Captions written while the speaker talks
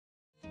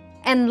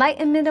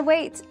Enlightenment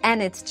awaits,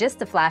 and it's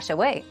just a flash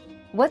away.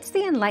 What's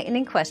the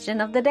enlightening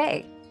question of the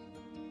day?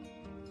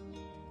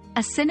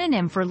 A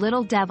synonym for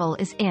little devil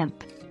is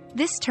imp.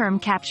 This term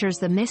captures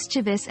the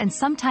mischievous and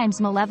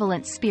sometimes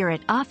malevolent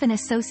spirit often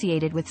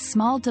associated with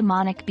small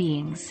demonic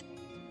beings.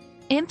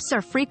 Imps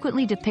are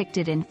frequently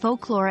depicted in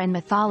folklore and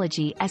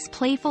mythology as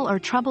playful or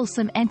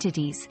troublesome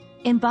entities,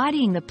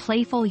 embodying the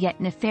playful yet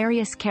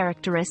nefarious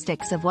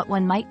characteristics of what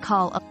one might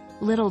call a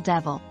little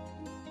devil.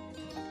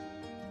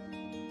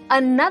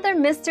 Another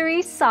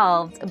mystery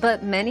solved,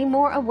 but many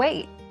more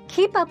await.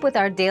 Keep up with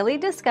our daily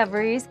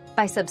discoveries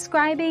by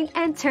subscribing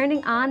and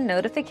turning on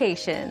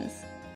notifications.